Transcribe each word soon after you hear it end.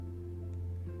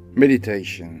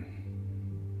Meditation.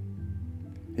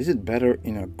 Is it better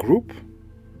in a group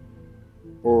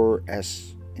or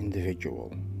as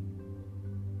individual?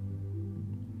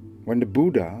 When the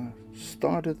Buddha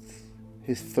started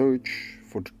his search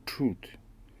for the truth,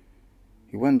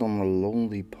 he went on a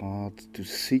lonely path to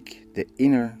seek the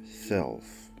inner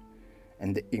self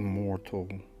and the immortal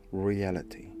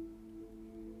reality.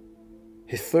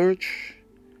 His search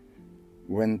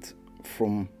went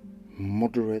from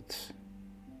moderate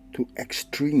to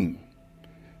extreme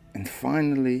and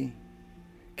finally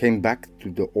came back to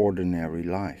the ordinary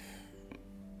life.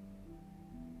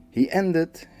 He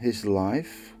ended his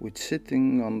life with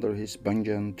sitting under his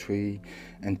banyan tree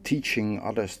and teaching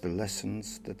others the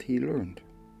lessons that he learned.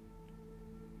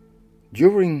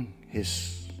 During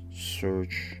his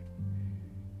search,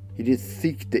 he did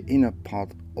seek the inner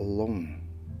path alone.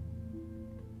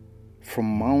 From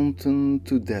mountain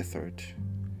to desert,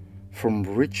 from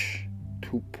rich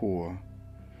to poor,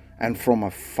 and from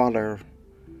a father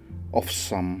of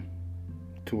some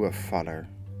to a father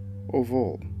of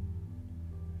all.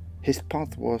 His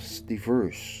path was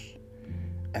diverse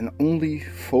and only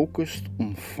focused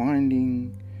on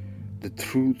finding the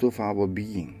truth of our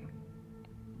being.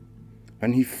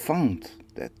 When he found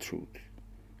that truth,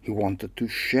 he wanted to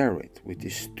share it with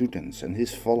his students and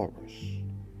his followers.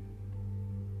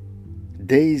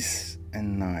 Days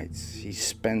and nights he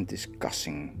spent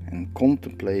discussing and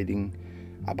contemplating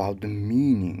about the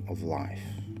meaning of life,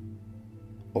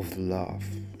 of love,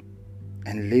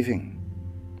 and living.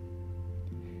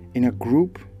 In a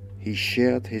group, he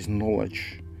shared his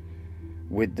knowledge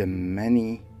with the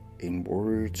many in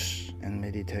words and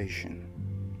meditation.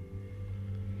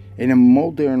 In a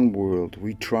modern world,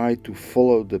 we try to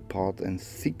follow the path and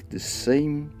seek the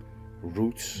same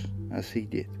roots as he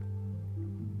did.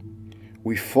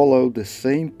 We follow the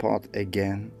same path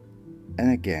again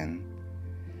and again,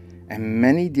 and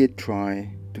many did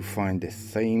try to find the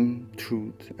same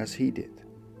truth as he did.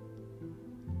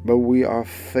 But we are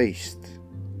faced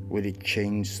with a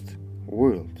changed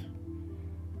world,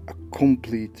 a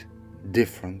complete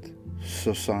different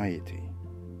society.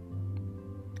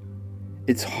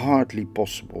 It's hardly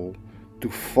possible to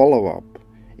follow up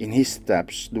in his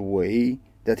steps the way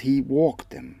that he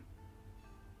walked them.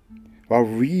 While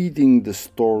reading the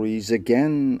stories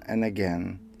again and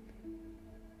again,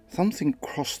 something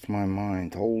crossed my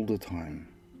mind all the time.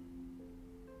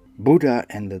 Buddha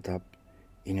ended up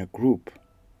in a group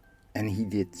and he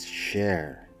did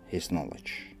share his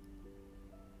knowledge.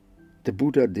 The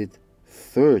Buddha did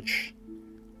search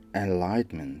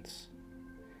enlightenment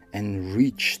and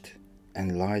reached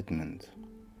enlightenment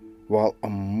while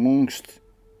amongst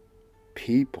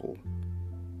people,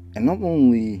 and not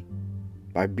only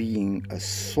by being a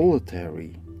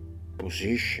solitary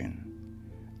position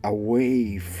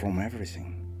away from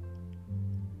everything.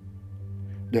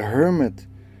 The hermit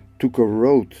took a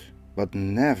road but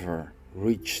never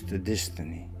reached the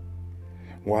destiny,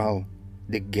 while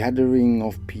the gathering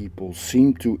of people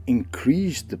seemed to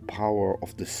increase the power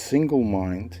of the single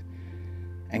mind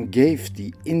and gave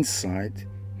the insight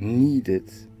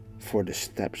needed for the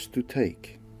steps to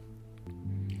take.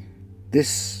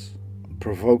 This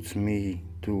provoked me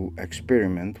to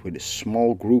experiment with a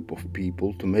small group of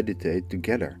people to meditate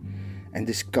together and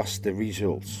discuss the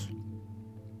results,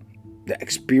 the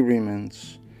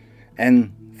experiments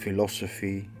and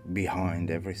philosophy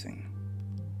behind everything.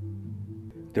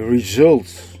 The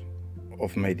results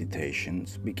of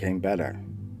meditations became better.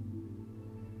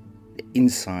 The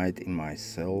insight in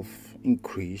myself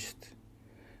increased,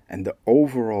 and the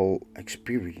overall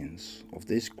experience of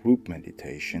this group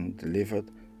meditation delivered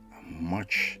a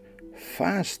much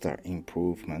faster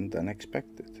improvement than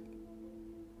expected.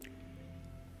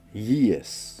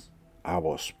 Yes, I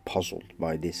was puzzled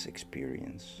by this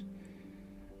experience,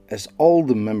 as all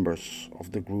the members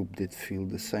of the group did feel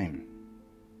the same.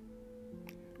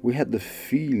 We had the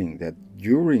feeling that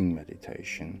during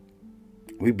meditation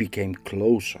we became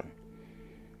closer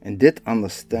and did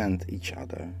understand each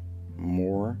other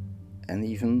more and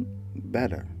even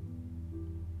better.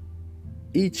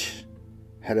 Each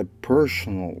had a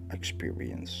personal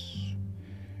experience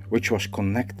which was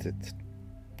connected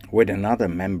with another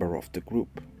member of the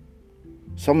group.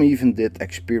 Some even did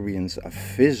experience a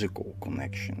physical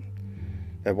connection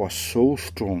that was so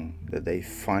strong that they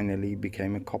finally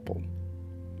became a couple.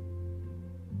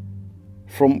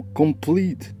 From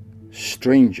complete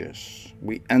strangers,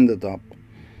 we ended up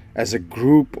as a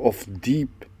group of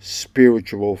deep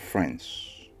spiritual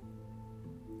friends.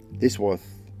 This was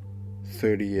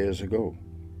 30 years ago.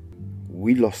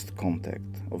 We lost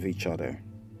contact of each other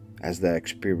as the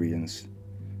experience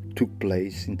took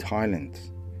place in Thailand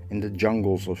in the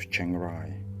jungles of Chiang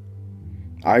Rai,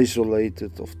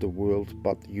 isolated of the world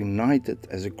but united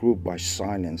as a group by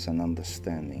silence and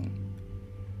understanding.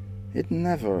 It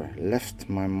never left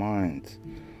my mind,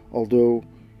 although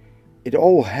it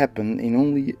all happened in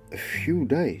only a few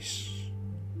days.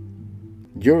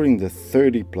 During the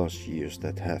 30+ years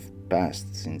that have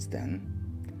passed since then,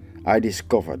 I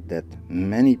discovered that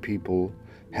many people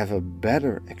have a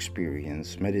better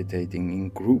experience meditating in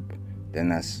group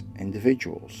than as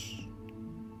individuals.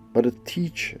 But the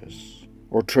teachers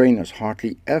or trainers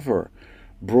hardly ever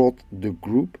brought the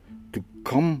group to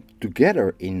come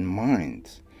together in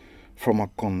mind from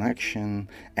a connection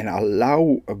and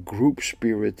allow a group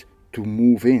spirit to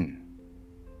move in.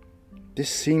 This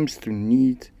seems to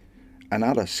need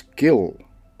another skill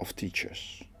of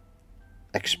teachers: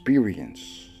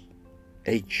 experience,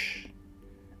 age,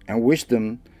 and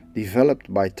wisdom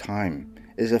developed by time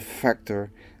is a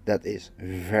factor that is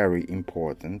very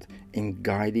important in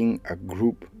guiding a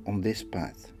group on this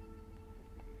path.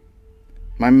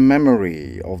 My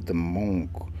memory of the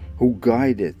monk who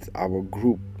guided our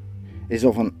group is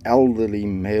of an elderly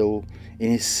male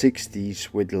in his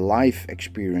 60s with life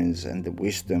experience and the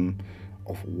wisdom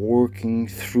of working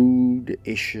through the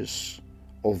issues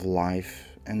of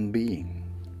life and being.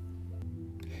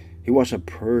 He was a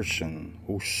person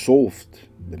who solved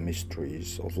the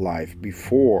mysteries of life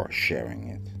before sharing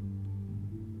it.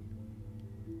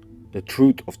 The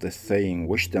truth of the saying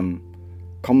wisdom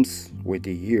comes with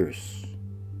the years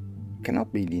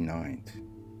cannot be denied.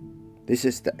 This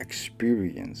is the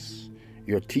experience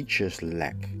your teachers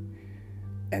lack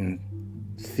and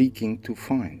seeking to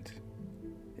find.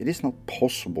 It is not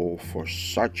possible for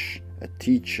such a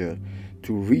teacher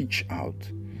to reach out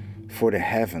for the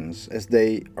heavens as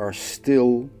they are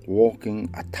still walking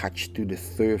attached to the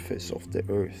surface of the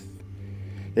earth.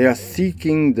 They are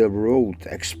seeking the road,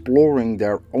 exploring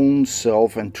their own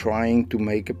self and trying to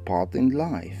make a path in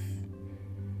life.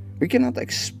 We cannot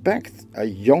expect a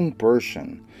young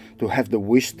person to have the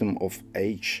wisdom of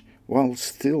age while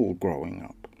still growing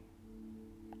up.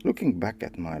 Looking back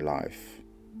at my life,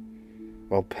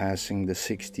 while passing the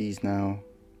 60s now,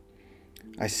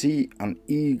 I see an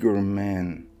eager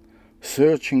man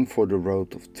searching for the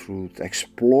road of truth,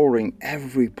 exploring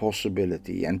every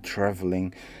possibility and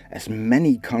traveling as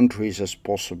many countries as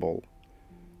possible,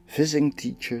 visiting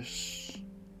teachers,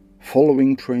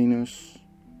 following trainers,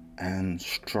 and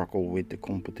struggle with the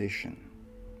competition.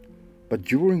 But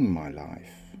during my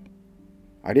life,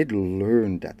 I did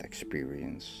learn that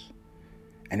experience,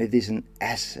 and it is an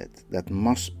asset that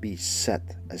must be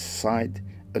set aside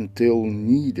until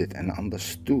needed and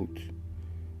understood.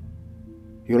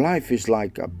 Your life is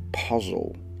like a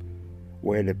puzzle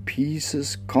where the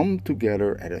pieces come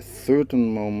together at a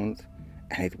certain moment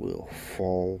and it will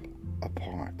fall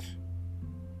apart.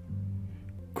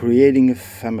 Creating a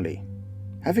family,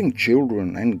 having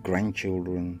children and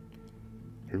grandchildren,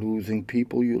 losing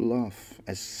people you love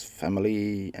as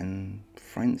family and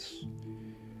friends,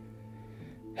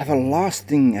 have a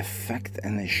lasting effect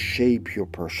and shape your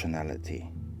personality.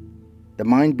 The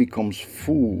mind becomes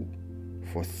full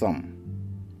for some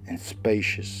and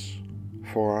spacious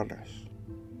for others.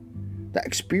 The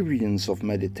experience of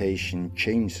meditation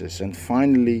changes, and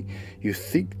finally you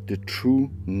seek the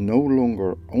truth no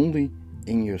longer only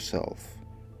in yourself,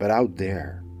 but out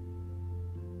there.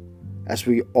 As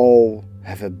we all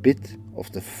have a bit of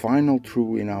the final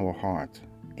truth in our heart,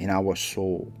 in our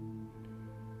soul,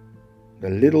 the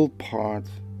little part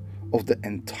of the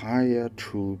entire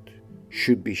truth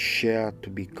should be shared to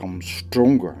become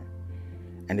stronger,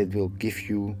 and it will give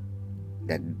you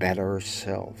that better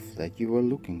self that you are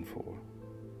looking for.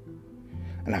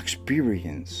 An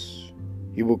experience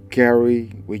you will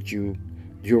carry with you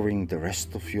during the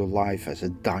rest of your life as a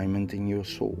diamond in your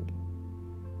soul.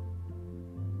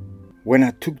 When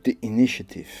I took the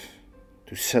initiative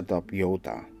to set up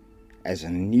Yoda as a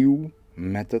new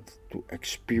method to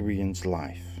experience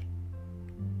life,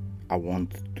 I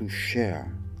want to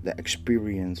share the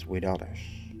experience with others,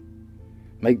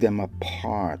 make them a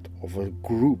part of a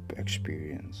group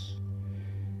experience,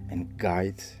 and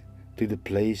guide to the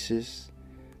places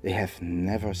they have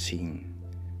never seen,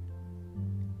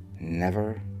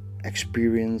 never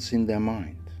experienced in their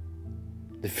mind,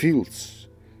 the fields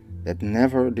that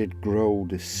never did grow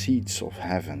the seeds of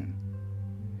heaven,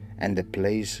 and the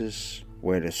places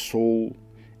where the soul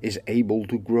is able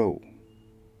to grow.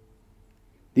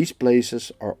 These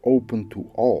places are open to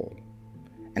all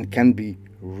and can be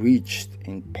reached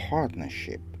in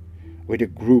partnership with a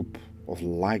group of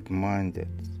like-minded,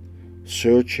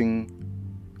 searching,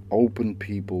 open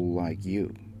people like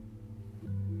you.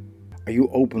 Are you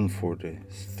open for the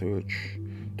search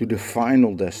to the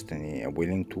final destiny and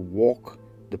willing to walk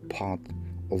the path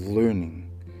of learning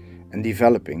and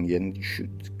developing, then you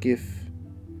should give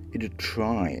it a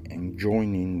try and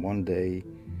join in one day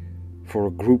for a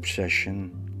group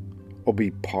session or be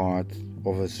part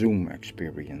of a Zoom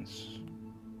experience.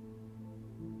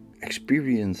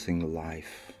 Experiencing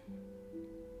life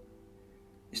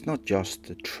is not just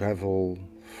the travel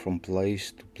from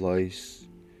place to place,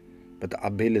 but the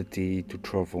ability to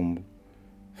travel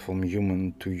from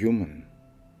human to human.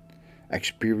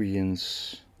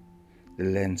 Experience the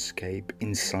landscape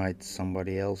inside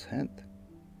somebody else's head.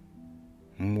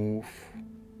 Move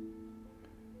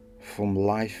from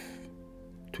life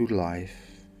to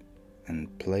life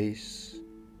and place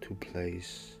to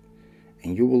place,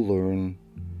 and you will learn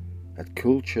that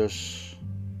cultures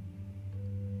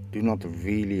do not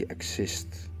really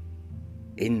exist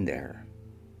in there,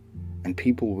 and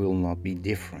people will not be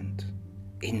different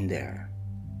in there,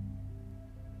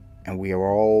 and we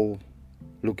are all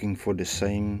looking for the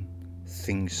same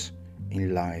things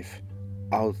in life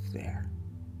out there.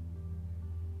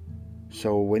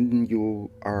 So when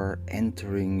you are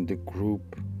entering the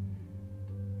group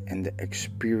and the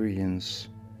experience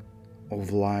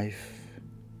of life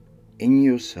in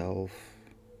yourself,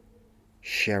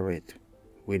 share it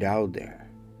with out there.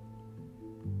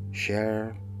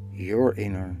 Share your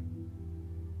inner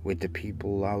with the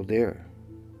people out there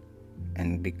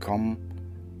and become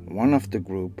one of the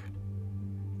group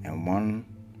and one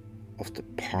of the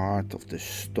part of the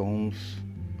stones,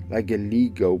 like a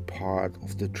Lego part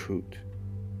of the truth.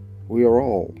 We are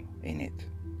all in it.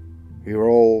 We are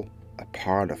all a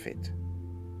part of it.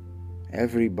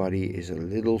 Everybody is a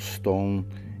little stone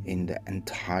in the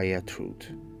entire truth.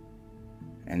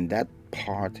 And that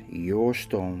part, your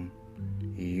stone,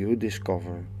 you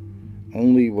discover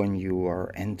only when you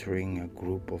are entering a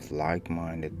group of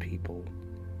like-minded people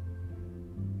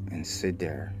and sit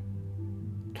there,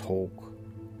 talk,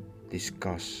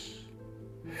 discuss,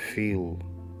 feel,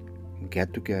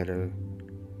 get together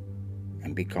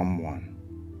and become one.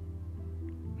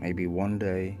 Maybe one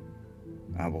day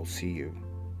I will see you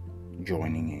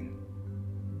joining in.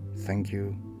 Thank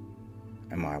you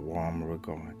and my warm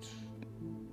regards.